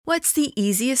What's the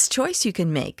easiest choice you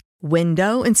can make?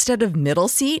 Window instead of middle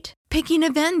seat? Picking a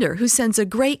vendor who sends a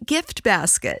great gift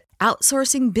basket?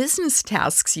 Outsourcing business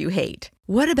tasks you hate?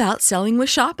 What about selling with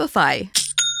Shopify?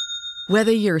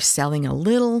 Whether you're selling a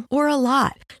little or a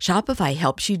lot, Shopify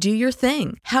helps you do your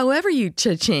thing, however you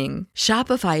cha-ching.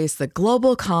 Shopify is the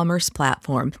global commerce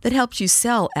platform that helps you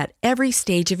sell at every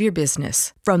stage of your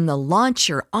business. From the launch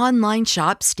your online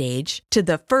shop stage to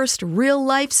the first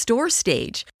real-life store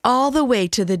stage, all the way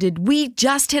to the did we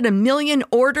just hit a million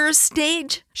orders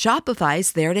stage.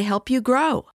 Shopify's there to help you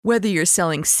grow. Whether you're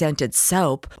selling scented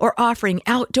soap or offering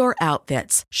outdoor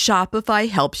outfits, Shopify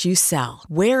helps you sell.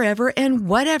 Wherever and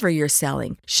whatever you're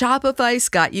selling, Shopify's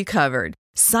got you covered.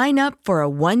 Sign up for a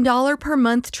 $1 per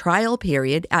month trial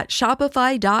period at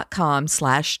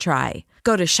shopify.com/try.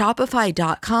 Go to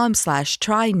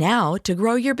shopify.com/try now to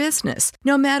grow your business,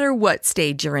 no matter what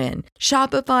stage you're in.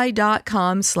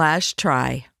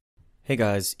 Shopify.com/try. Hey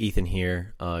guys, Ethan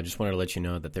here. Just wanted to let you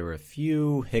know that there were a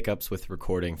few hiccups with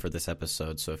recording for this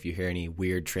episode, so if you hear any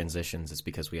weird transitions, it's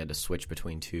because we had to switch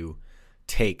between two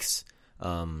takes.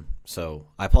 So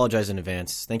I apologize in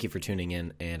advance. Thank you for tuning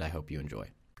in, and I hope you enjoy.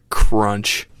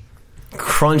 Crunch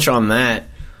on that.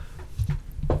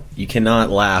 You cannot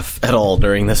laugh at all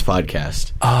during this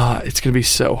podcast. It's gonna be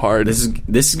so hard.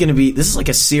 This is like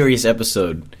a serious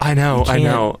episode. I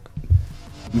know.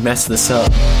 Mess this up.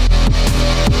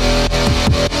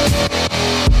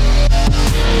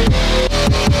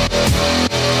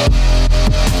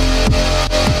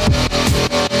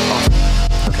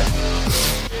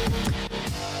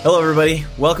 Hello, everybody.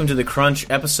 Welcome to The Crunch,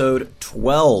 episode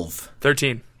 12.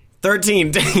 13.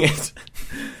 13, dang it.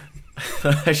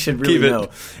 I should really know.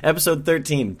 Episode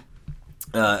 13.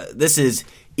 This is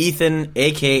Ethan,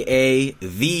 a.k.a.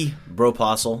 The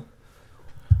Bropostle.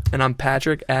 And I'm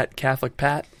Patrick, at Catholic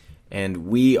Pat. And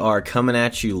we are coming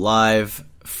at you live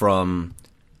from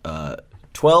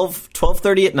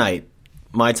 12:30 at night.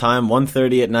 My time,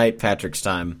 1:30 at night, Patrick's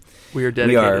time. We are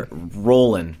dedicated. We are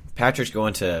rolling. Patrick's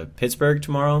going to Pittsburgh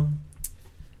tomorrow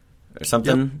or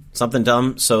something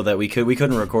dumb, so that we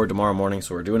couldn't record tomorrow morning,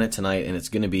 so we're doing it tonight, and it's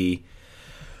going to be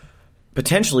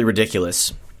potentially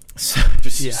ridiculous. So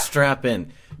just strap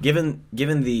in. Given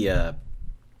the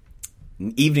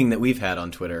evening that we've had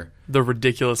on Twitter, the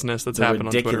ridiculousness that's happened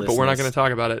on Twitter, but we're not going to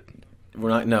talk about it. We're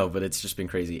not. No, but it's just been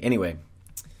crazy. Anyway,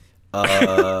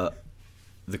 The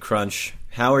Crunch.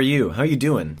 How are you? How are you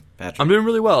doing, Patrick? I'm doing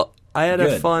really well. I had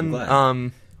Good. a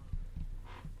fun.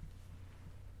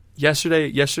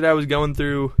 Yesterday I was going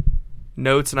through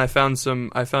notes and I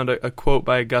found a quote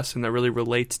by Augustine that really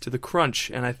relates to the crunch,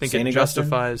 and I think it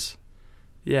justifies.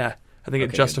 Yeah, I think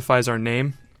it justifies our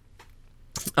name.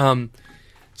 St.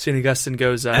 Augustine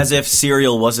goes as if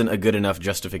cereal wasn't a good enough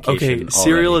justification. Okay,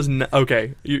 cereal is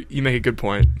okay. You make a good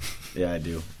point. Yeah, I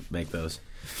do make those.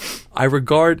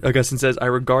 Augustine says, I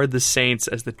regard the saints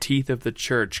as the teeth of the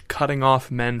church, cutting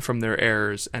off men from their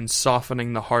errors and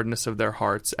softening the hardness of their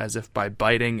hearts as if by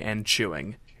biting and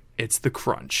chewing. It's the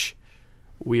crunch.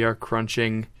 We are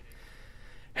crunching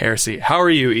heresy. How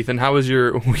are you, Ethan? How was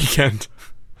your weekend?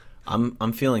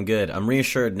 I'm feeling good. I'm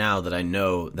reassured now that I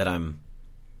know that I'm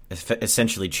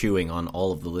essentially chewing on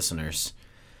all of the listeners.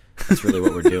 That's really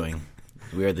what we're doing.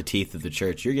 We are the teeth of the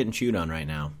church. You're getting chewed on right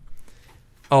now.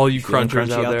 All you crunchers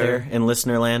out there in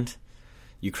listener land,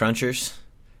 you crunchers.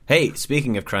 Hey,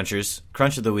 speaking of crunchers,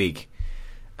 crunch of the week.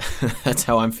 That's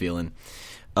how I'm feeling.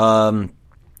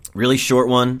 Really short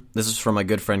one. This is from my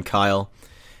good friend Kyle.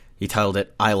 He titled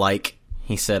it, I Like.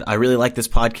 He said, I really like this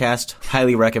podcast.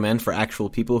 Highly recommend for actual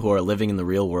people who are living in the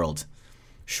real world.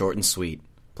 Short and sweet.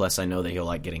 Plus, I know that he'll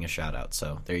like getting a shout out.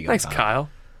 So there you go. Thanks, Kyle.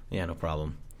 Yeah, no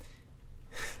problem.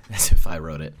 As if I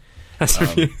wrote it.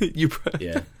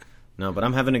 Yeah. No, but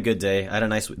I'm having a good day. I had a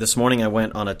nice. This morning I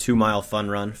went on a 2-mile fun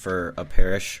run for a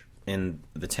parish in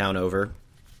the town over,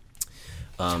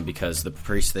 because the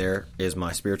priest there is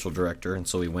my spiritual director, and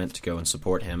so we went to go and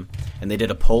support him. And they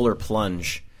did a polar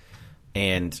plunge,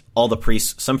 and all the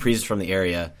priests, some priests from the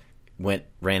area,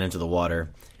 ran into the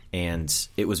water, and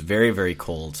it was very, very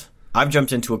cold. I've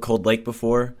jumped into a cold lake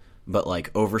before, but like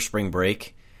over spring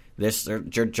break,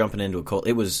 they're jumping into a cold.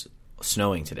 It was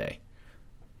snowing today,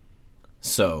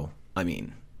 so. I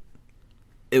mean,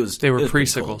 they were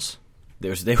pre-sickles. They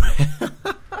were.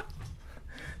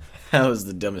 That was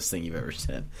the dumbest thing you've ever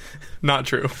said. Not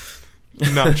true.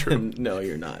 Not true. No,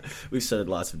 you're not. We've said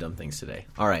lots of dumb things today.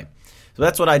 All right. So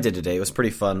that's what I did today. It was pretty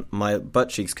fun. My butt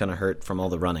cheeks kind of hurt from all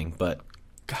the running, but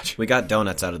gotcha. We got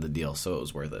donuts out of the deal, so it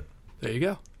was worth it. There you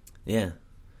go. Yeah.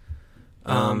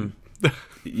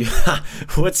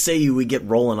 What say we get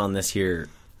rolling on this here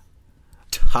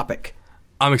topic?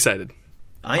 I'm excited.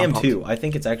 I am too. I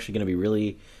think it's actually going to be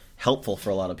really helpful for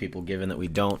a lot of people, given that we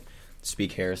don't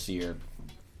speak heresy or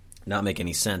not make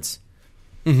any sense.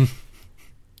 Mm-hmm.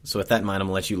 So with that in mind, I'm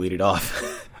going to let you lead it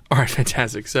off. All right,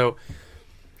 fantastic. So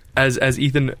as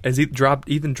Ethan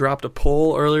dropped a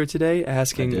poll earlier today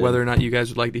asking whether or not you guys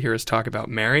would like to hear us talk about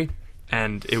Mary,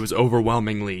 and it was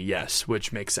overwhelmingly yes,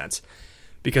 which makes sense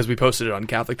because we posted it on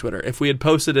Catholic Twitter. If we had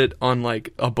posted it on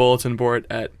like a bulletin board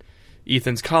at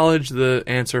Ethan's college, the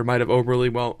answer might have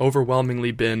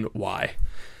overwhelmingly been why.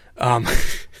 A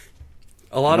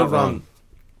lot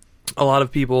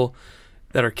of people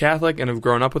that are Catholic and have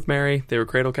grown up with Mary, they were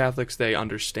cradle Catholics, they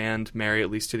understand Mary,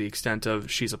 at least to the extent of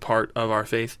she's a part of our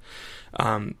faith.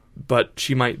 But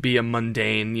she might be a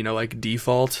mundane, like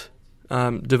default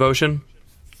devotion.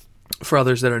 For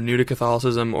others that are new to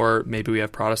Catholicism, or maybe we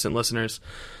have Protestant listeners,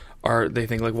 they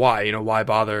think like, why? Why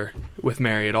bother with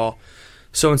Mary at all?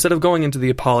 So instead of going into the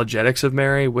apologetics of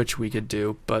Mary, which we could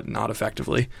do, but not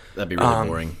effectively. That'd be really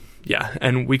boring. Yeah,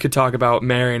 and we could talk about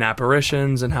Marian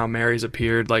apparitions and how Mary's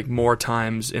appeared like more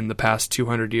times in the past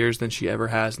 200 years than she ever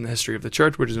has in the history of the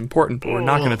church, which is important, but we're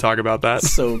not going to talk about that.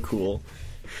 So cool.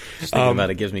 Just thinking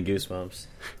about it gives me goosebumps.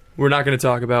 We're not going to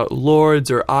talk about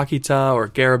Lourdes or Akita or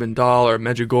Garabandal or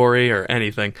Medjugorje or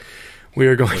anything. We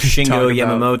are going to Shingo talk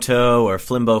Yamamoto or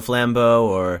Flimbo Flambo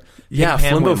or... Yeah,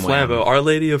 Flimbo Flambo. Our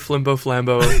Lady of Flimbo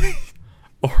Flambo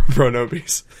or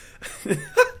Pronobis.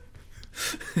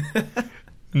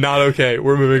 Not okay.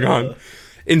 We're moving on.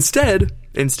 Instead,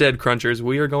 Crunchers,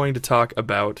 we are going to talk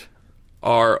about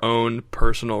our own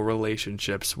personal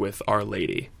relationships with Our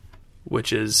Lady,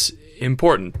 which is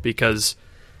important because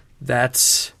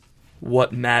that's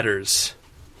what matters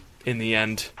in the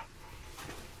end.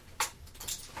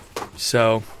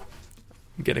 So,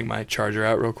 I'm getting my charger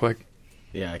out real quick.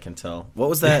 Yeah, I can tell. What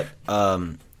was that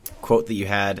quote that you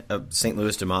had of St.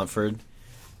 Louis de Montfort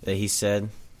that he said?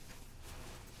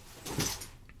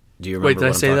 Do you remember what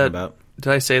I'm talking about?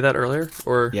 Did I say that earlier?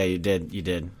 Or yeah, you did. You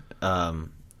did.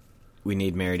 We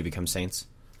need Mary to become saints.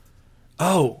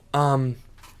 Oh,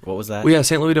 what was that? Well, yeah,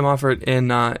 St. Louis de Montfort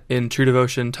in True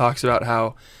Devotion talks about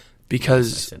how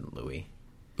because I said Louis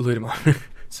de Montfort.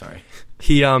 Sorry.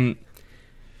 He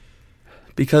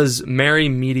because Mary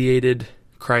mediated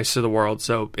Christ to the world,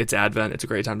 so it's Advent. It's a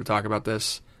great time to talk about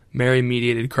this. Mary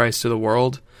mediated Christ to the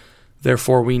world.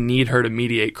 Therefore, we need her to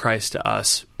mediate Christ to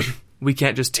us. We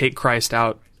can't just take Christ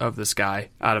out of the sky,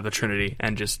 out of the Trinity,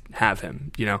 and just have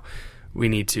him. We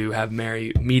need to have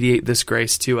Mary mediate this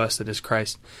grace to us that is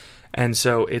Christ. And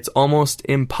so it's almost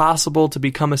impossible to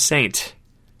become a saint.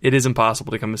 It is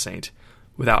impossible to become a saint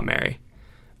without Mary.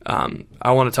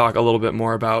 I want to talk a little bit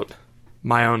more about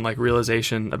my own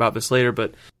realization about this later,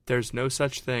 but there's no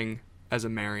such thing as a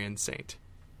Marian saint.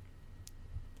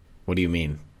 What do you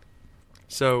mean?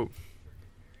 So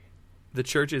the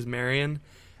church is Marian,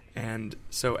 and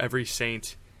so every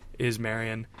saint is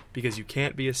Marian because you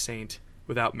can't be a saint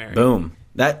without Mary. Boom.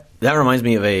 That reminds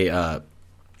me of a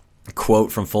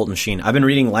quote from Fulton Sheen. I've been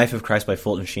reading Life of Christ by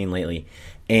Fulton Sheen lately,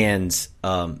 and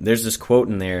there's this quote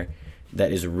in there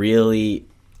that is really,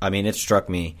 it struck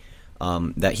me,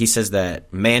 that he says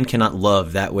that man cannot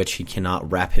love that which he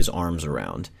cannot wrap his arms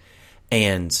around.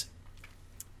 And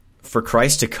for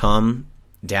Christ to come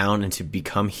down and to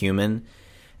become human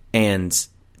and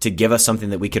to give us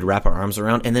something that we could wrap our arms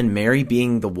around, and then Mary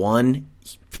being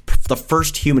the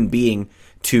first human being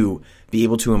to be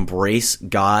able to embrace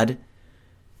God,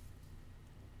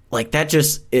 that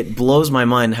just, it blows my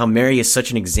mind how Mary is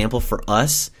such an example for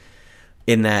us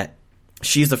in that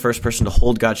she's the first person to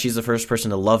hold God, she's the first person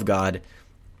to love God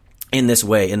in this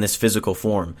way, in this physical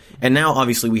form. And now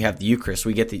obviously we have the Eucharist,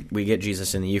 we get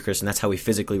Jesus in the Eucharist, and that's how we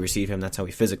physically receive him, that's how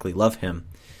we physically love him.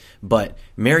 But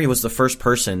Mary was the first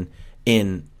person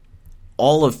in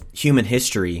all of human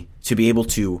history to be able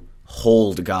to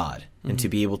hold God and to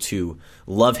be able to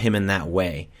love him in that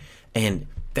way. And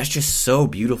that's just so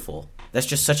beautiful. That's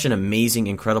just such an amazing,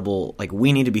 incredible,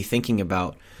 we need to be thinking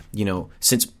about,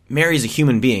 since Mary is a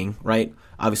human being, right?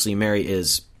 Obviously Mary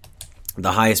is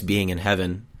the highest being in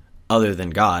heaven other than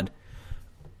God,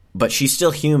 but she's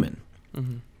still human.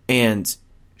 Mm-hmm. And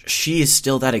she is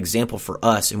still that example for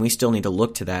us, and we still need to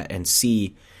look to that and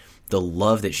see the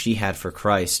love that she had for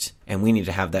Christ, and we need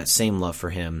to have that same love for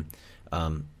him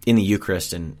in the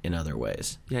Eucharist and in other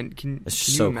ways. Yeah, and can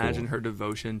you imagine her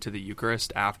devotion to the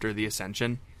Eucharist after the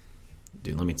Ascension?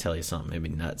 Dude, let me tell you something. It'd be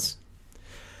nuts.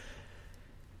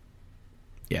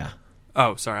 Yeah.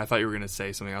 Oh, sorry. I thought you were going to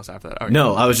say something else after that. Okay.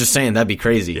 No, I was just saying that'd be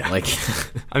crazy. Yeah.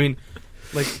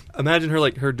 Imagine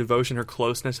her her devotion, her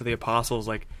closeness to the apostles.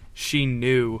 She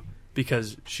knew,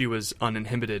 because she was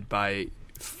uninhibited by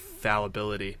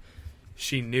fallibility.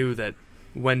 She knew that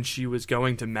when she was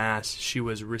going to Mass, she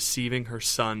was receiving her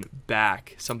son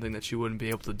back, something that she wouldn't be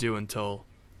able to do until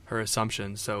her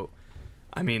Assumption. So,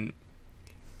 I mean,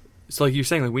 so like you're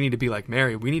saying, like we need to be like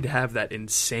Mary. We need to have that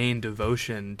insane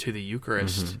devotion to the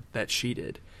Eucharist that she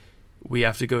did. We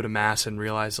have to go to Mass and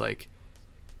realize, like,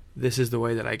 this is the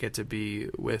way that I get to be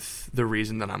with the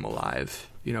reason that I'm alive.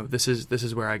 You know, this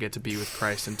is where I get to be with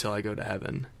Christ until I go to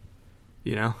heaven.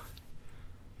 You know?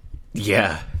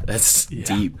 Yeah, that's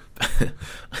deep.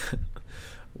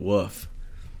 Woof.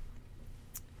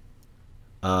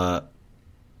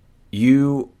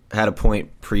 You had a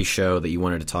point pre-show that you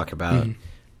wanted to talk about,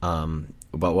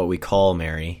 about what we call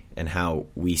Mary and how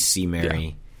we see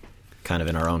Mary kind of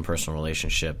in our own personal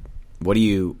relationship. What are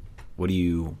you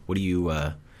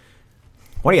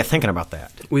thinking about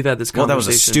that? We've had this conversation. Well, that was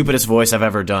the stupidest voice I've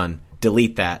ever done.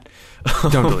 Delete that.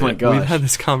 Don't delete my it. gosh. We've had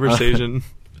this conversation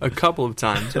a couple of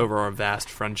times over our vast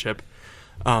friendship.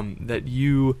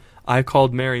 I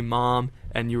called Mary Mom,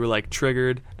 and you were like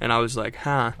triggered, and I was like,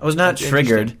 huh. I was not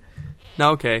triggered.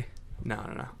 No, okay.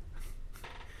 No.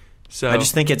 So I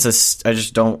just think I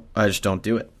just don't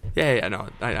do it. Yeah, no,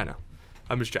 I know.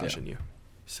 I'm just joshing you.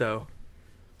 So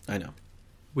I know.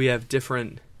 We have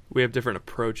different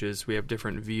approaches. We have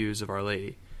different views of Our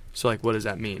Lady. So, like, what does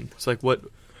that mean? So, like,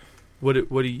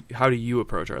 how do you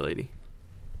approach Our Lady?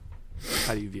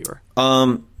 How do you view her?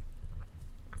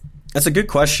 That's a good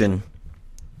question.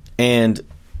 And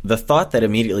the thought that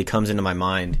immediately comes into my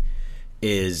mind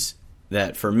is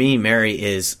that for me, Mary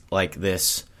is like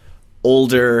this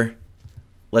older,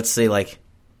 let's say like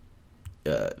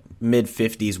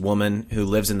mid-50s woman who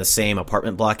lives in the same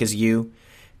apartment block as you,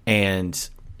 and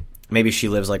maybe she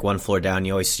lives like one floor down.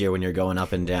 You always see her when you're going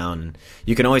up and down.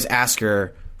 You can always ask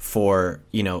her for,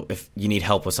 you know, if you need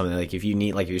help with something. Like if you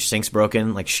need, like your sink's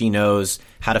broken, like she knows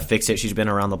how to fix it. She's been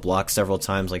around the block several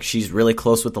times. Like she's really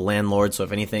close with the landlord. So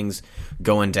if anything's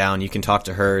going down, you can talk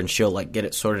to her and she'll like get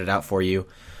it sorted out for you.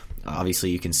 Obviously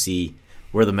you can see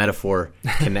where the metaphor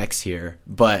connects here.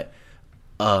 But,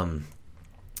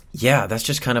 yeah, that's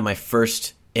just kind of my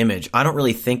first image. I don't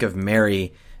really think of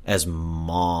Mary as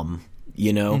mom,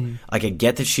 you know? Like I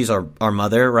get that she's our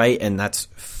mother, right? And that's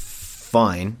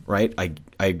fine, right?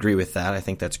 I agree with that. I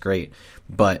think that's great.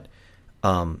 But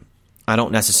I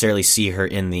don't necessarily see her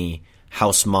in the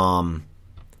house mom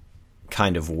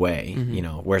kind of way, you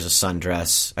know, wears a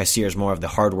sundress. I see her as more of the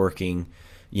hardworking,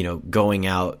 you know, going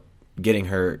out, getting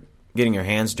her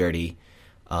hands dirty,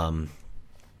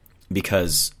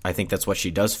 because I think that's what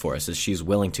she does for us, is she's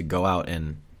willing to go out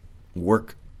and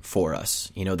work for us.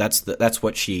 You know, that's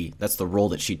the role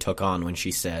that she took on when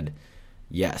she said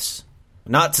yes.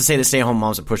 Not to say that stay-at-home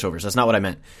moms are pushovers. That's not what I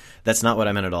meant. That's not what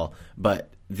I meant at all.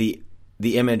 But the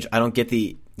image, I don't get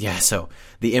the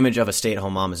image of a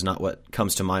stay-at-home mom is not what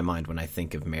comes to my mind when I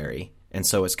think of Mary. And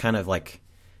so it's kind of like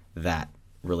that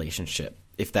relationship,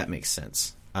 if that makes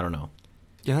sense. I don't know.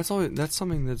 Yeah, that's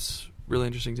something that's really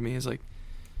interesting to me, is like,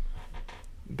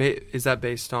 is that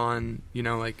based on, you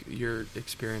know, like your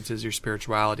experiences, your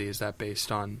spirituality? Is that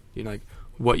based on, you know, like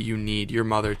what you need your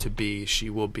mother to be, she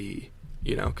will be,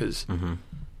 you know, because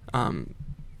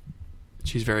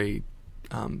she's very,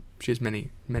 she has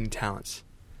many talents.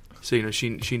 So, you know,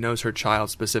 she knows her child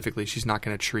specifically. She's not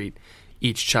going to treat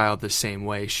each child the same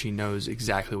way. She knows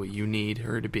exactly what you need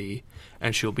her to be,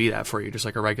 and she'll be that for you, just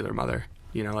like a regular mother.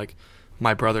 You know, like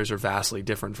my brothers are vastly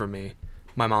different from me.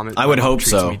 My mom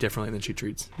treats me differently than she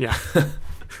treats. Yeah.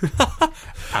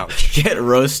 Ouch. Get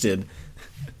roasted.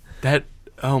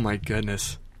 Oh my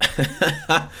goodness.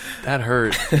 That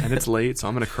hurt. And it's late, so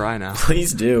I'm going to cry now.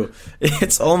 Please do.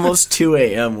 It's almost 2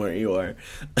 a.m. where you are.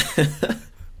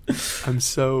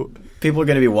 People are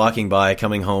going to be walking by,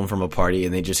 coming home from a party,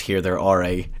 and they just hear their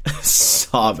RA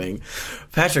sobbing.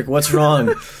 Patrick, what's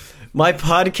wrong? My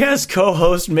podcast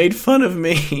co-host made fun of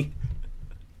me.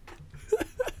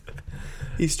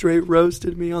 He straight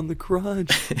roasted me on the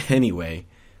crunch. Anyway,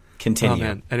 continue. Oh,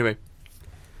 man. Anyway.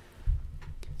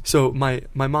 So my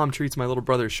mom treats my little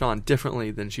brother Sean differently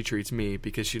than she treats me,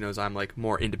 because she knows I'm like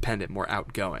more independent, more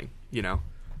outgoing, you know?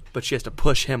 But she has to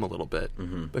push him a little bit.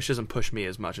 But she doesn't push me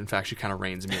as much. In fact, she kind of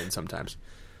reins me in sometimes.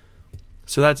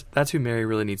 So that's who Mary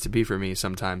really needs to be for me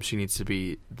sometimes. She needs to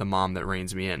be the mom that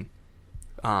reins me in.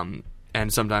 And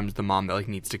sometimes the mom that like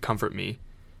needs to comfort me.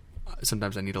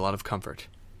 Sometimes I need a lot of comfort.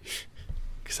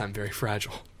 Because I'm very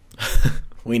fragile.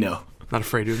 We know. Not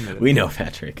afraid to admit it. We know,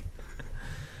 Patrick.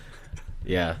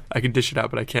 Yeah. I can dish it out,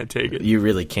 but I can't take it. You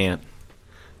really can't.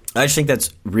 I just think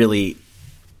that's really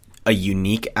a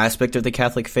unique aspect of the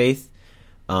Catholic faith.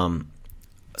 Some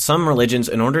religions,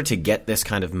 in order to get this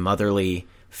kind of motherly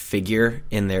figure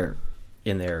in their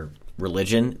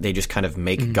religion. They just kind of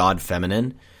make God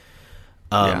feminine.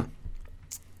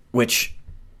 Which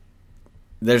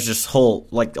there's just whole,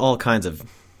 like, all kinds of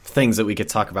things that we could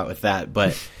talk about with that,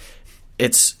 but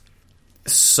it's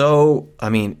so, I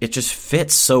mean, it just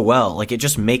fits so well. Like, it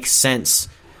just makes sense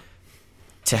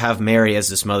to have Mary as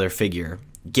this mother figure,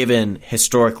 given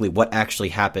historically what actually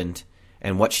happened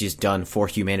and what she's done for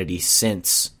humanity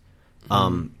since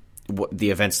the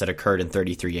events that occurred in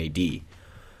 33 AD.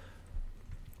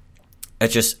 It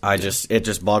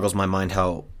just boggles my mind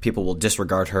how people will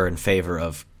disregard her in favor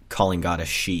of calling God a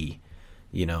she,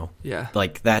 you know? Yeah.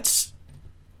 Like, that's,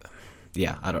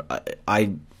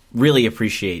 I really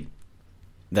appreciate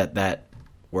that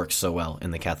works so well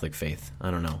in the Catholic faith.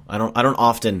 I don't know. I don't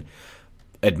often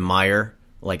admire,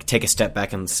 like, take a step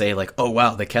back and say, like, oh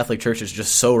wow, the Catholic Church is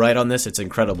just so right on this, it's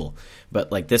incredible.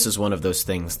 But, like, this is one of those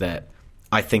things that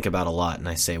I think about a lot and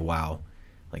I say, wow,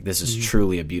 like, this is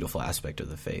truly a beautiful aspect of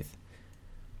the faith.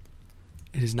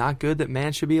 It is not good that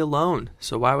man should be alone,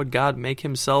 so why would God make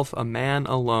himself a man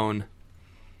alone?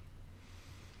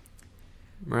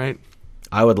 Right?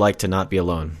 I would like to not be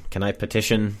alone. Can I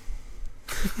petition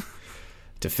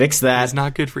to fix that? It's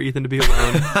not good for Ethan to be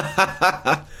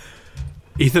alone.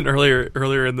 Ethan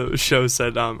earlier in the show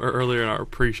said, or earlier in our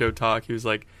pre-show talk, he was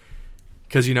like,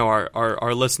 because, you know,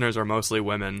 our listeners are mostly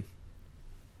women.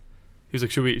 He was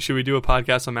like, should we do a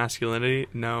podcast on masculinity?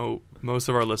 No, most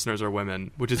of our listeners are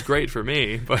women, which is great for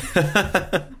me, but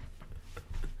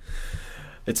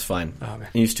it's fine. Oh, man.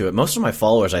 I'm used to it. Most of my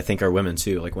followers, I think, are women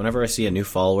too. Like, whenever I see a new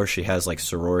follower, she has, like,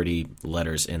 sorority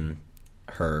letters in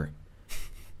her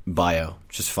bio.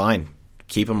 Just fine.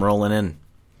 Keep them rolling in.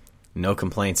 No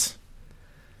complaints.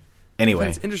 Anyway,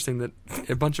 it's interesting that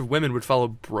a bunch of women would follow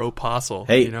Bropostle.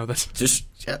 Hey, you know, that's just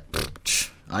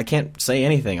I can't say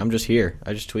anything. I'm just here.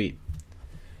 I just tweet.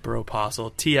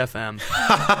 Bropostle, TFM.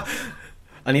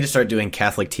 I need to start doing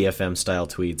Catholic TFM style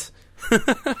tweets.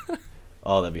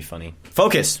 Oh, that'd be funny.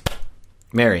 Focus,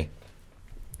 Mary.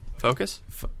 Focus?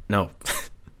 No,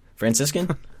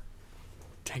 Franciscan.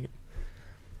 Dang it.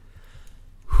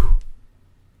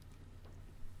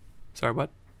 Sorry, what?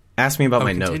 Ask me about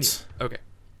my continue. notes. Okay.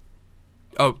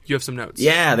 Oh, you have some notes.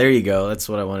 Yeah, there you go. That's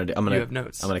what I wanted to do. You have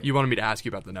notes. You wanted me to ask you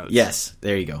about the notes. Yes,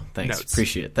 there you go. Thanks. Notes.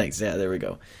 Appreciate it. Thanks. Yeah, there we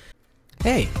go.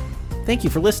 Hey, thank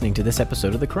you for listening to this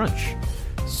episode of The Crunch.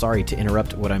 Sorry to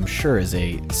interrupt what I'm sure is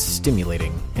a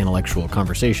stimulating intellectual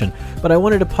conversation, but I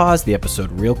wanted to pause the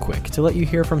episode real quick to let you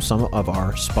hear from some of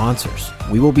our sponsors.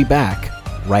 We will be back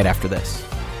right after this.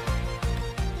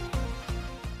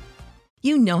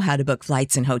 You know how to book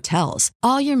flights and hotels.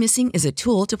 All you're missing is a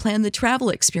tool to plan the travel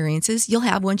experiences you'll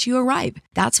have once you arrive.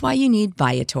 That's why you need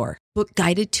Viator. Book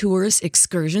guided tours,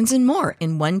 excursions, and more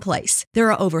in one place. There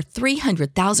are over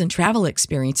 300,000 travel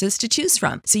experiences to choose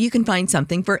from, so you can find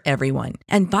something for everyone.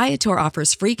 And Viator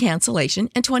offers free cancellation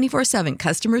and 24/7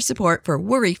 customer support for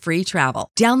worry-free travel.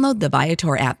 Download the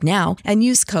Viator app now and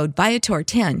use code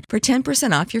Viator10 for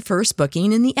 10% off your first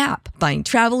booking in the app. Find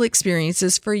travel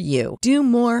experiences for you. Do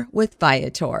more with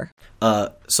Viator.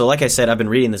 So like I said, I've been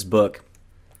reading this book,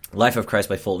 Life of Christ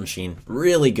by Fulton Sheen.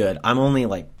 Really good. I'm only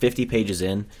like 50 pages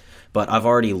in. But I've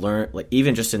already learned, like,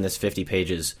 even just in this 50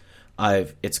 pages,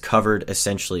 it's covered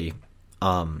essentially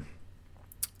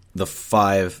the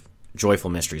 5 joyful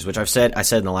mysteries, which I said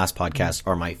in the last podcast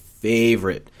are my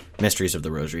favorite mysteries of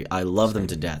the Rosary. I love them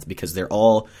to death because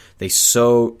they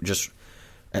so just,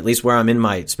 at least where I'm in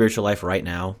my spiritual life right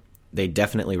now, they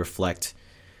definitely reflect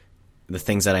the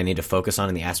things that I need to focus on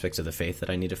and the aspects of the faith that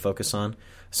I need to focus on.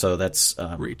 So that's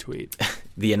retweet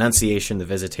the Annunciation, the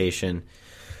Visitation,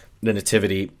 the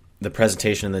Nativity, the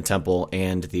presentation in the temple,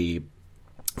 and the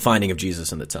finding of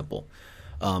Jesus in the temple.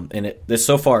 And this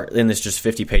so far in this just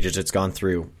 50 pages, it's gone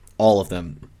through all of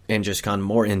them and just gone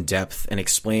more in depth and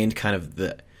explained kind of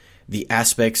the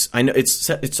aspects. I know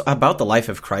it's about the life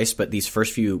of Christ, but these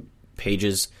first few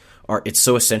pages it's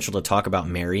so essential to talk about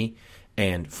Mary,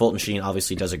 and Fulton Sheen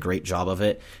obviously does a great job of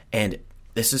it. And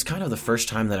this is kind of the first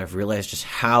time that I've realized just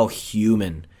how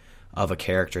human of a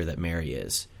character that Mary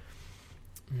is.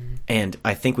 And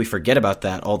I think we forget about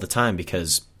that all the time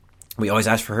because we always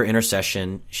ask for her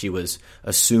intercession. She was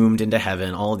assumed into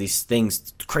heaven, all of these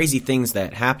things, crazy things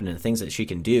that happen and things that she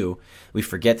can do. We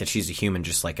forget that she's a human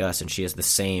just like us, and she has the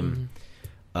same,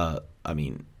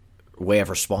 way of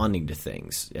responding to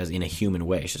things as in a human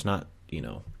way. She's not, she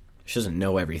doesn't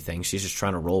know everything. She's just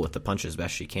trying to roll with the punches as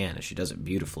best she can, and she does it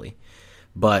beautifully.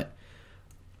 But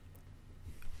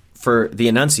for the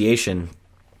Annunciation,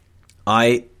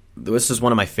 this is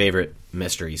one of my favorite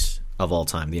mysteries of all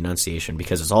time, the Annunciation,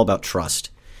 because it's all about trust.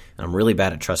 And I'm really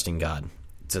bad at trusting God.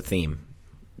 It's a theme.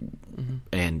 Mm-hmm.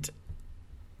 And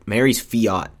Mary's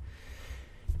fiat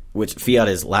which fiat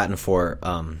is Latin for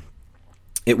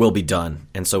it will be done.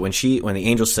 And so when the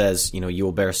angel says, you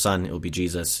will bear a son, it will be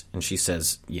Jesus, and she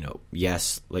says,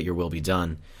 yes, let your will be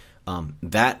done.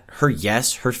 That her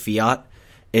yes, her fiat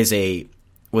was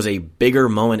a bigger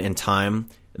moment in time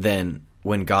than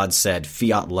when God said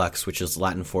fiat lux, which is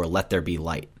Latin for let there be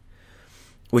light,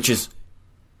 which is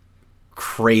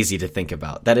crazy to think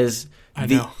about. That is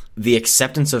the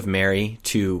acceptance of Mary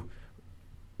to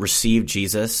receive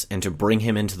Jesus and to bring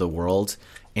him into the world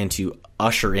and to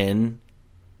usher in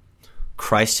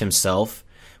Christ himself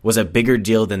was a bigger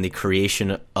deal than the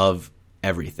creation of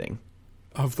everything.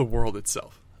 Of the world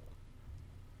itself.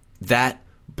 That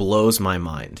blows my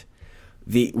mind.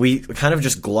 We kind of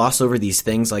just gloss over these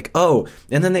things like, oh,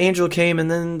 and then the angel came and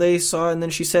then they saw and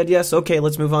then she said yes, okay,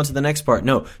 let's move on to the next part.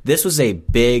 No, this was a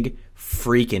big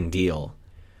freaking deal.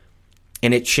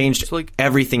 And it changed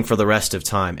everything for the rest of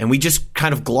time. And we just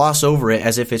kind of gloss over it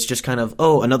as if it's just kind of,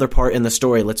 oh, another part in the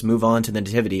story. Let's move on to the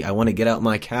nativity. I want to get out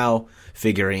my cow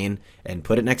figurine and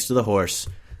put it next to the horse.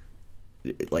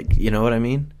 Like, you know what I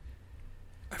mean?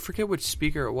 I forget which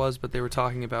speaker it was, but they were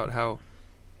talking about how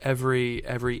every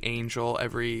angel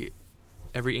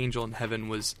in heaven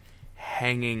was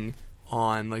hanging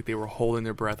on, like they were holding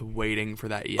their breath, waiting for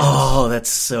that yes. Oh, that's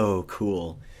so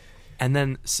cool. And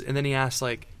then he asked,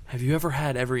 like, have you ever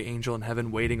had every angel in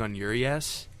heaven waiting on your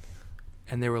yes?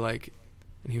 And they were like,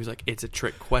 and he was like, it's a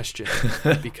trick question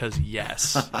because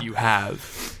yes, you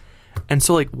have. And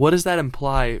so, like, what does that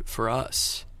imply for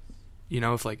us?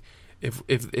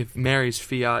 If Mary's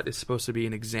fiat is supposed to be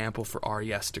an example for our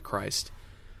yes to Christ,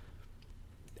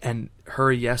 and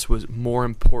her yes was more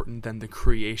important than the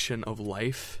creation of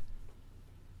life,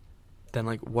 then,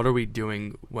 like, what are we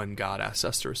doing when God asks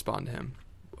us to respond to him?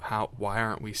 Why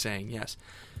aren't we saying yes?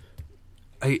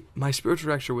 My spiritual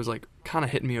director was, like, kind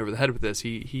of hitting me over the head with this.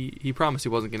 He promised he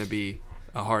wasn't going to be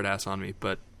a hard ass on me,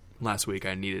 but last week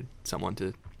I needed someone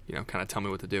to, kind of tell me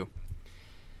what to do.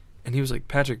 And he was like,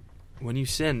 Patrick, when you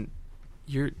sin,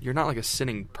 you're not like a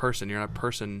sinning person. You're not a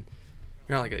person.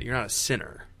 You're not a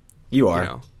sinner. You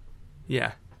are.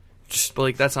 Yeah. But,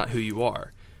 like, that's not who you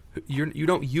are. You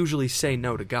don't usually say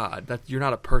no to God. You're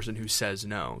not a person who says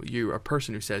no. You're a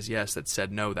person who says yes that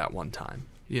said no that one time.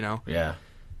 Yeah.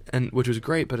 And which was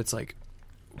great, but it's like,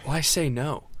 why say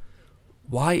no?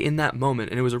 Why in that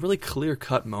moment? And it was a really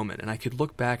clear-cut moment, and I could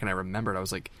look back and I remembered. I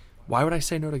was like, why would I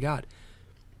say no to God?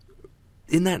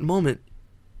 In that moment,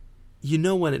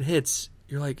 when it hits,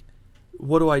 you're like,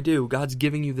 what do I do? God's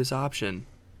giving you this option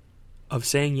of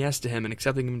saying yes to him and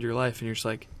accepting him into your life, and you're just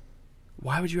like,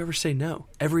 why would you ever say no?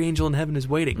 Every angel in heaven is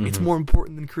waiting. Mm-hmm. It's more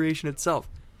important than creation itself.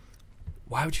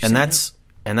 Why would you say no?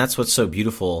 And that's what's so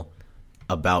beautiful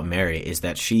about Mary is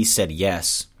that she said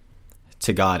yes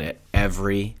to God at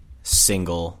every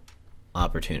single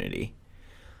opportunity.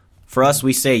 For us,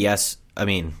 we say yes. I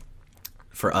mean,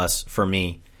 for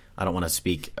me, I don't want to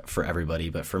speak for everybody,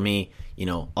 but for me,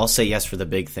 I'll say yes for the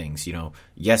big things.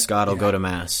 Yes, God, I'll go to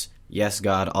Mass. Yes,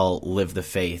 God, I'll live the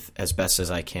faith as best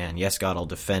as I can. Yes, God, I'll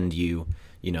defend you,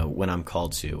 when I'm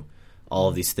called to. All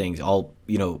of these things. I'll,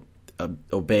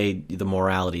 obey the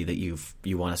morality that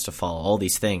you want us to follow. All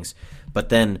these things. But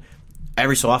then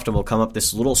every so often will come up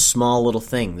this small little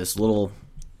thing, this little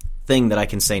thing that I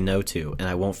can say no to, and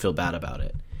I won't feel bad about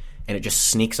it. And it just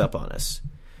sneaks up on us.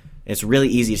 It's really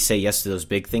easy to say yes to those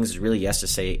big things. It's really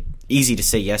easy to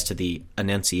say yes to the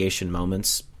Annunciation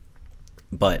moments.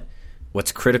 But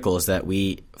what's critical is that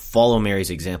we follow Mary's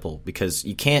example, because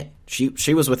you can't.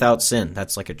 She was without sin.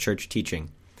 That's like a church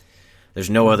teaching. There's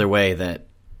no other way that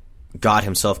God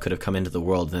himself could have come into the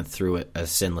world than through a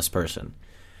sinless person.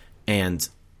 And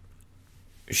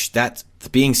that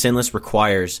being sinless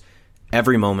requires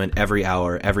every moment, every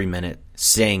hour, every minute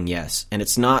saying yes. And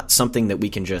it's not something that we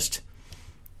can just,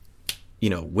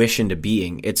 wish into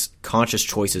being. It's conscious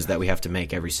choices that we have to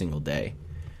make every single day,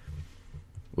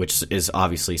 which is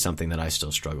obviously something that I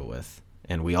still struggle with,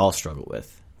 and we all struggle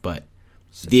with. But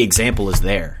the example is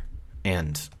there,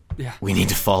 and we need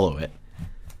to follow it.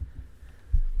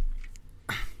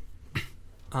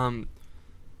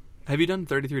 Have you done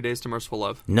 33 Days to Merciful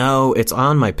Love? No, it's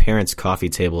on my parents' coffee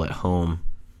table at home,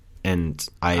 and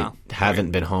I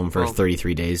haven't been home for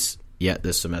 33 days yet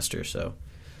this semester, so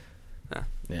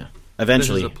yeah.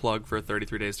 Eventually. This is a plug for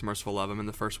 33 Days to Merciful Love. I'm in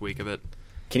the first week of it.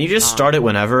 Can you just start it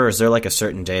whenever, or is there like a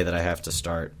certain day that I have to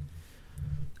start?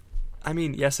 I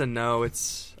mean, yes and no.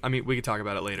 We could talk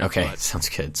about it later. Okay, but, sounds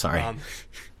good. Sorry.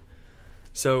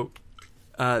 So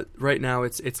right now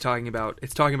he's talking about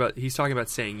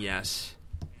saying yes,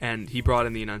 and he brought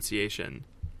in the Annunciation,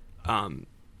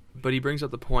 but he brings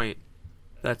up the point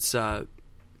that's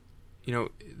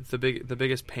the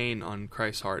biggest pain on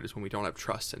Christ's heart is when we don't have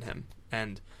trust in him.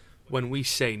 And when we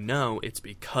say no, it's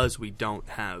because we don't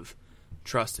have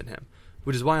trust in him.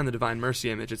 Which is why on the Divine Mercy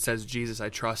image it says, Jesus, I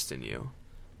trust in you.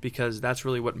 Because that's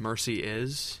really what mercy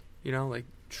is, like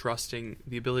trusting,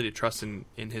 the ability to trust in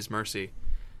his mercy.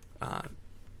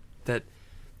 That,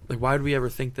 like, why would we ever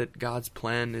think that God's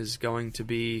plan is going to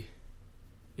be,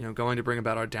 going to bring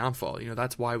about our downfall?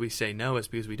 That's why we say no, is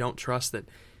because we don't trust that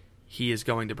he is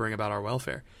going to bring about our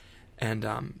welfare.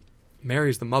 And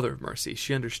Mary's the mother of mercy.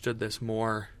 She understood this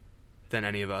more than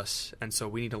any of us, and so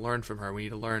we need to learn from her. We need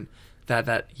to learn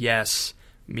that yes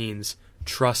means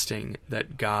trusting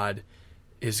that God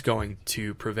is going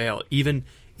to prevail, even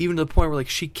to the point where, like,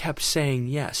 she kept saying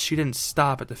yes. She didn't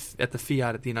stop at the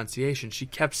fiat at the Annunciation. She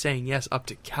kept saying yes up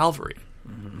to Calvary.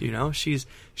 Mm-hmm.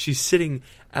 She's sitting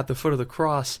at the foot of the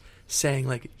cross saying,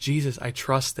 like, Jesus, I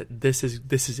trust that this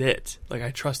is it. Like,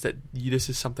 I trust that this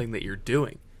is something that you're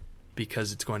doing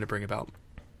because it's going to bring about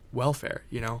welfare.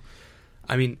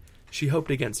 I mean, she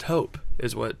hoped against hope,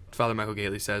 is what Father Michael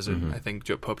Gailey says, and I think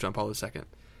Pope John Paul II.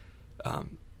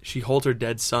 She holds her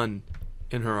dead son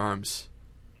in her arms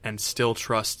and still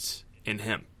trusts in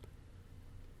him,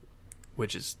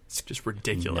 which is just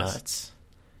ridiculous. Nuts.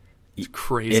 It's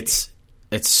crazy.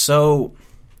 It's so...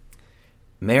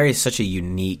 Mary is such a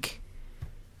unique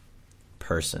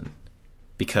person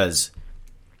because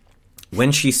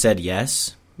when she said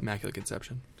yes... Immaculate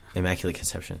Conception.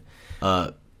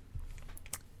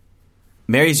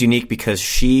 Mary's unique because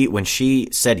when she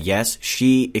said yes,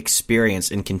 she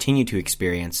experienced and continued to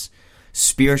experience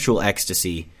spiritual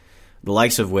ecstasy, the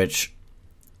likes of which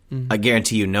I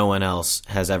guarantee you no one else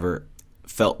has ever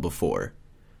felt before,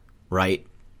 right?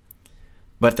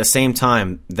 But at the same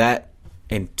time, that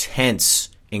intense,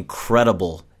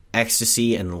 incredible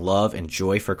ecstasy and love and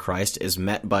joy for Christ is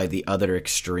met by the other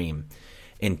extreme,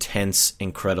 intense,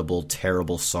 incredible,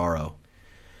 terrible sorrow.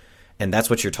 And that's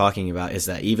what you're talking about, is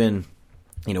that even,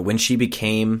 when she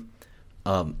became,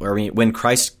 when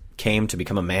Christ came to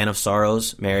become a man of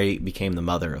sorrows, Mary became the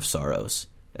mother of sorrows,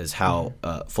 is how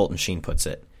Fulton Sheen puts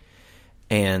it.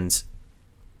 And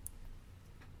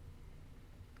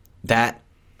that,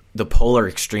 the polar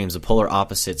extremes, the polar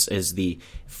opposites, is the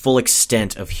full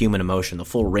extent of human emotion, the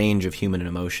full range of human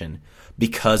emotion,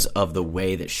 because of the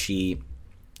way that she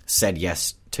said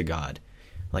yes to God.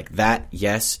 Like, that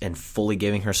yes and fully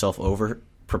giving herself over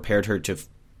prepared her to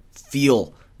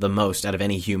feel the most out of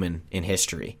any human in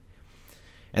history.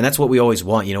 And that's what we always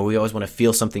want. We always want to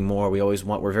feel something more.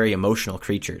 We're very emotional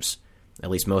creatures. At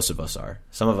least most of us are.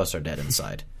 Some of us are dead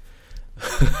inside.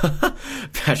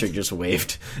 Patrick just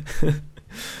waved.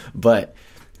 But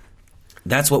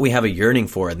that's what we have a yearning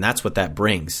for, and that's what that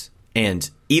brings. And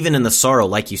even in the sorrow,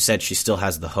 like you said, she still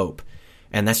has the hope.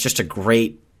 And that's just a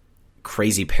great,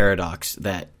 crazy paradox,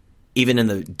 that even in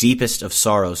the deepest of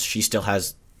sorrows, she still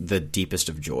has the deepest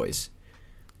of joys.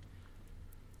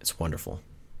 It's wonderful.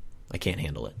 I can't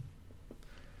handle it.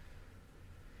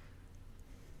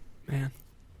 Man.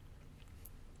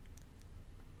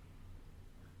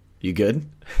 You good?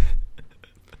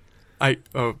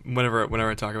 Whenever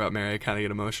I talk about Mary, I kind of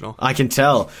get emotional. I can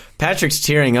tell. Patrick's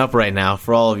tearing up right now.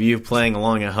 For all of you playing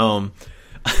along at home,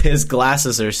 his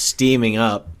glasses are steaming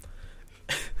up.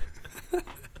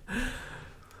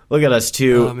 Look at us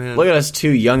two. Oh, man. Look at us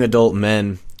two young adult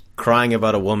men crying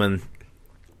about a woman.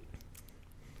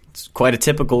 It's quite a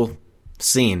typical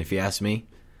scene, if you ask me.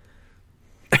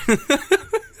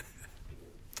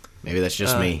 Maybe that's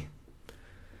just me.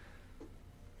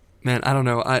 Man, I don't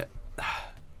know. I've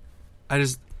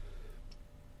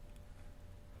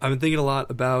been thinking a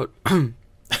lot about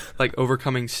like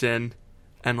overcoming sin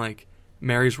and like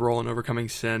Mary's role in overcoming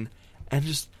sin, and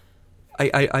just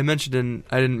I mentioned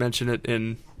I didn't mention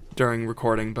it during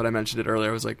recording, but I mentioned it earlier.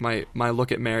 I was like, my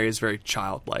look at Mary is very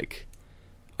childlike,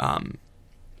 and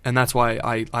that's why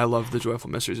I love the Joyful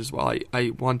Mysteries as well.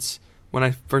 I once, when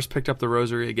I first picked up the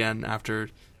Rosary again after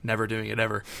never doing it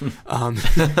ever,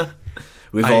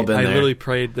 we've all been there. I literally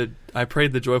prayed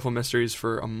the Joyful Mysteries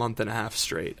for a month and a half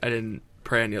straight. I didn't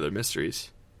pray any other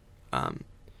mysteries, and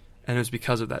it was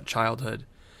because of that childhood,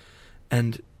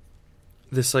 and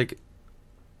this, like,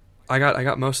 I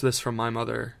got most of this from my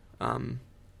mother.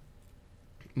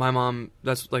 My mom,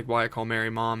 that's like why I call Mary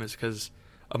Mom, is because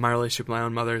of my relationship with my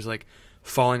own mother. Is like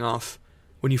falling off,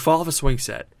 when you fall off a swing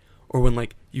set, or when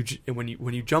like when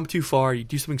you jump too far, you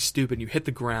do something stupid, and you hit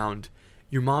the ground.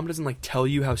 Your mom doesn't like tell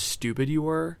you how stupid you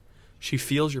were. She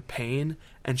feels your pain,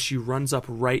 and she runs up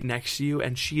right next to you,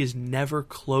 and she is never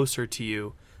closer to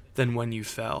you than when you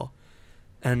fell.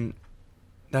 And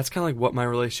that's kind of like what my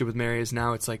relationship with Mary is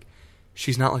now. It's like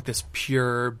she's not like this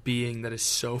pure being that is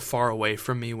so far away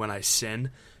from me when I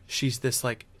sin. She's this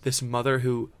mother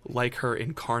who, like her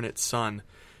incarnate son,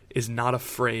 is not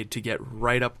afraid to get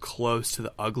right up close to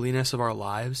the ugliness of our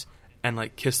lives and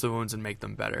like kiss the wounds and make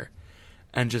them better.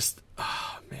 And just,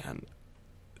 oh man,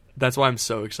 that's why I'm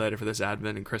so excited for this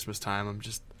Advent and Christmas time. I'm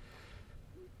just,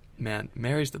 man,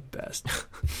 Mary's the best.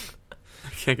 I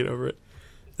can't get over it.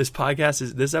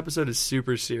 This episode is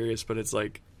super serious, but it's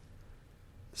like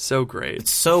so great.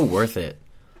 It's so worth it.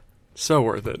 So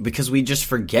worth it. Because we just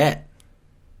forget.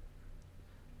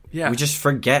 Yeah. We just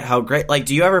forget how great. Like,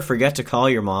 do you ever forget to call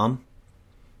your mom?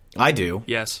 I do.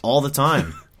 Yes. All the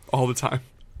time. All the time.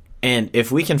 And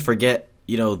if we can forget,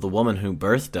 the woman who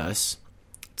birthed us,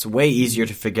 it's way easier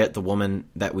to forget the woman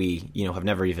that we, have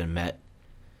never even met,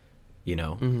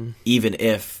 even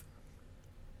if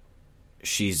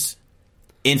she's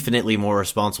infinitely more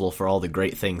responsible for all the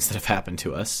great things that have happened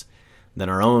to us than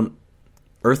our own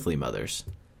earthly mothers.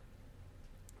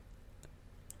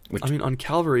 On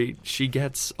Calvary, she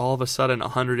gets all of a sudden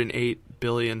 108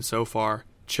 billion so far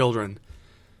children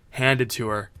handed to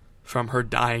her from her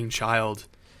dying child.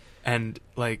 And,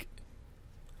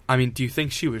 do you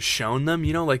think she was shown them?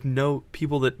 No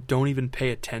people that don't even pay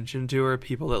attention to her,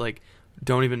 people that,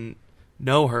 don't even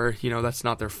know her, that's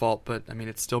not their fault, but,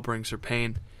 it still brings her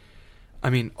pain.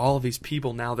 All of these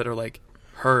people now that are,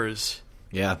 hers.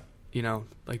 Yeah.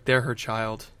 They're her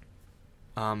child.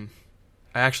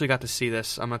 I actually got to see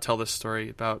this. I'm going to tell this story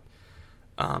about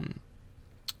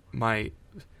my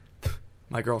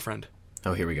girlfriend.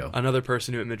 Oh, here we go. Another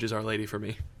person who images Our Lady for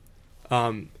me.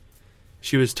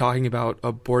 She was talking about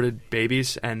aborted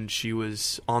babies, and she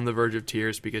was on the verge of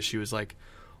tears because she was like,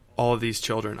 all of these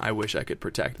children, I wish I could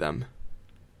protect them.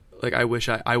 I wish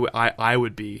I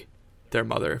would be their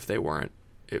mother if they weren't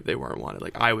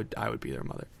wanted. I would be their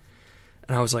mother.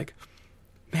 And I was like,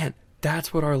 man,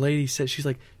 that's what Our Lady says. She's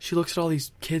like, she looks at all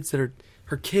these kids that are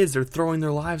her kids. They're throwing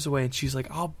their lives away, and she's like,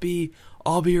 I'll be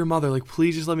your mother.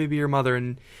 Please just let me be your mother.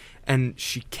 And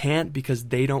she can't because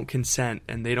they don't consent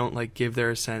and they don't give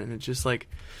their assent. And it's just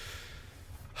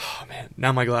oh man,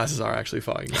 now my glasses are actually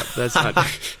fogging up. That's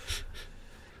not.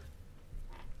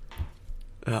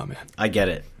 Oh man, I get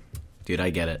it, dude.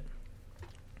 I get it,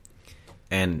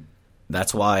 and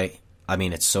that's why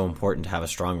it's so important to have a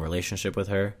strong relationship with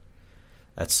her.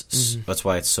 That's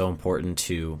why it's so important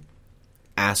to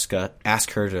ask her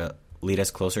to lead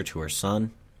us closer to her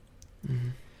son. Mm-hmm.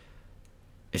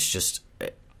 It's just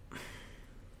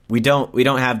we don't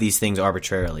have these things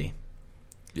arbitrarily.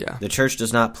 Yeah, the church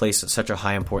does not place such a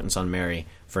high importance on Mary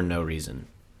for no reason.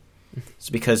 It's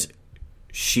because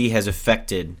she has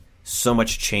affected so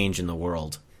much change in the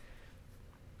world,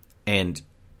 and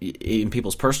in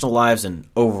people's personal lives, and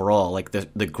overall,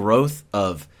 the growth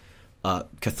of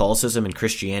Catholicism and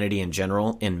Christianity in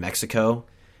general in Mexico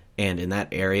and in that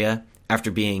area,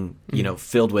 after being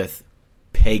filled with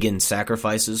pagan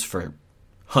sacrifices for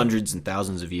hundreds and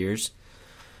thousands of years,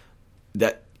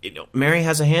 that Mary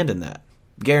has a hand in that.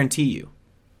 Guarantee you.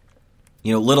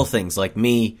 Little things like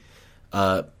me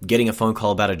getting a phone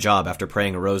call about a job after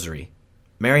praying a rosary.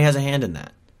 Mary has a hand in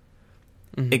that.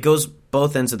 Mm-hmm. It goes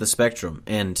both ends of the spectrum,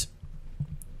 and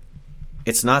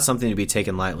it's not something to be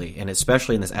taken lightly, and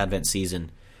especially in this Advent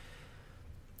season,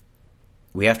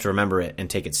 we have to remember it and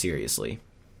take it seriously.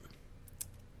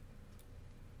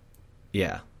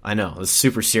 Yeah, I know, it's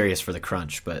super serious for the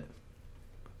crunch, but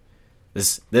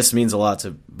this means a lot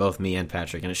to both me and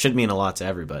Patrick, and it should mean a lot to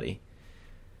everybody.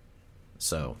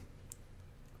 So,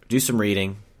 do some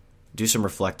reading, do some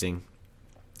reflecting,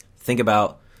 think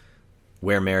about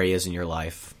where Mary is in your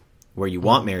life, where you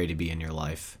want Mary to be in your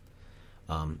life,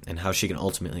 and how she can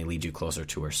ultimately lead you closer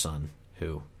to her son,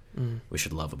 who we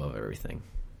should love above everything.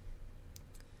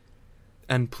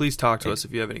 And please talk to us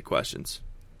if you have any questions.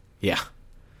 Yeah.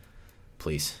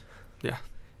 Please. Yeah.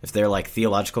 If they're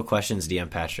theological questions, DM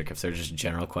Patrick. If they're just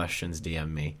general questions,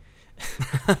 DM me.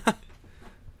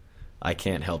 I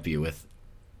can't help you with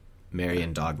Mary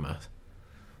and dogma.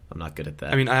 I'm not good at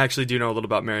that. I actually do know a little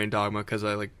about Mary and dogma because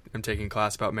I'm taking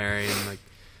class about Mary and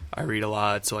I read a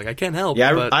lot, so I can't help.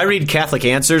 Yeah, I read Catholic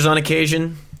Answers on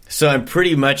occasion, so I'm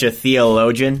pretty much a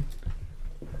theologian.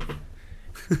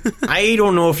 I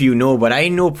don't know if you know, but I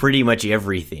know pretty much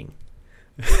everything.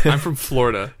 I'm from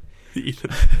Florida.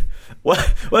 What?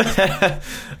 That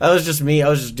was just me. I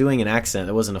was just doing an accent.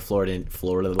 It wasn't a Florida.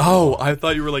 Oh, I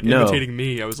thought you were imitating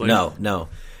me. I was like, no.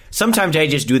 Sometimes I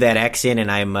just do that accent,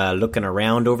 and I'm looking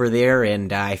around over there,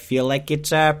 and I feel like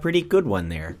it's a pretty good one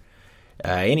there.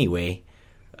 Anyway,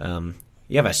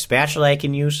 you have a spatula I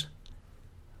can use?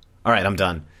 All right, I'm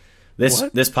done. This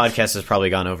podcast has probably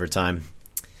gone over time.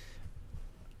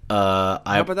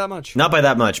 Not by that much. Not by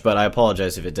that much, but I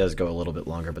apologize if it does go a little bit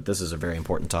longer. But this is a very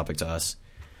important topic to us.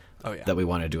 Oh yeah. That we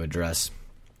wanted to address.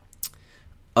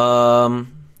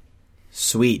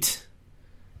 Sweet.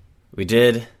 We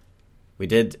did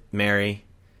Mary.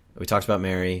 We talked about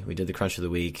Mary. We did the crunch of the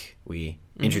week. We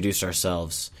introduced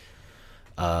ourselves.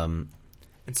 And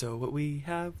so what we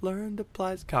have learned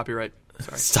applies. Copyright.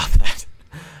 Sorry. Stop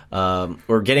that.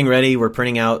 We're getting ready. We're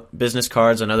printing out business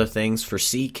cards and other things for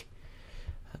Seek.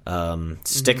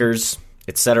 Stickers,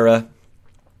 etc.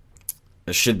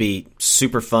 It should be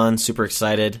super fun, super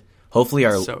excited. Hopefully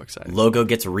our logo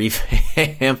gets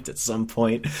revamped at some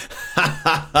point.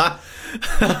 Stop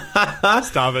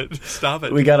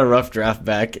it. We got a rough draft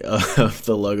back of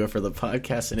the logo for the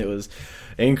podcast, and it was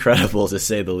incredible to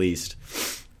say the least.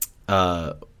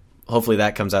 Hopefully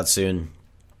that comes out soon.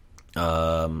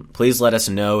 Please let us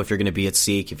know if you're going to be at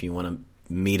Seek, if you want to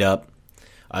meet up.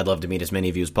 I'd love to meet as many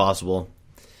of you as possible.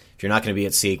 If you're not going to be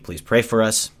at Seek, please pray for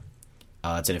us.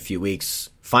 It's in a few weeks.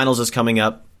 Finals is coming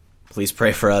up. Please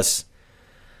pray for us.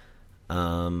 I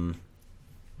don't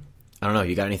know.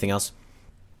 You got anything else?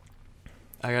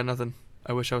 I got nothing.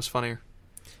 I wish I was funnier.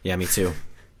 Yeah, me too.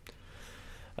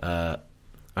 All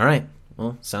right.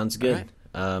 Well, sounds good.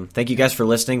 Right. Thank you guys for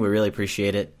listening. We really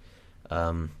appreciate it.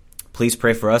 Please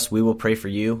pray for us. We will pray for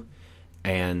you.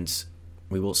 And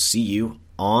we will see you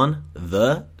on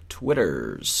the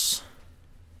Twitters.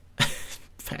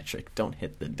 Patrick, don't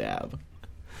hit the dab.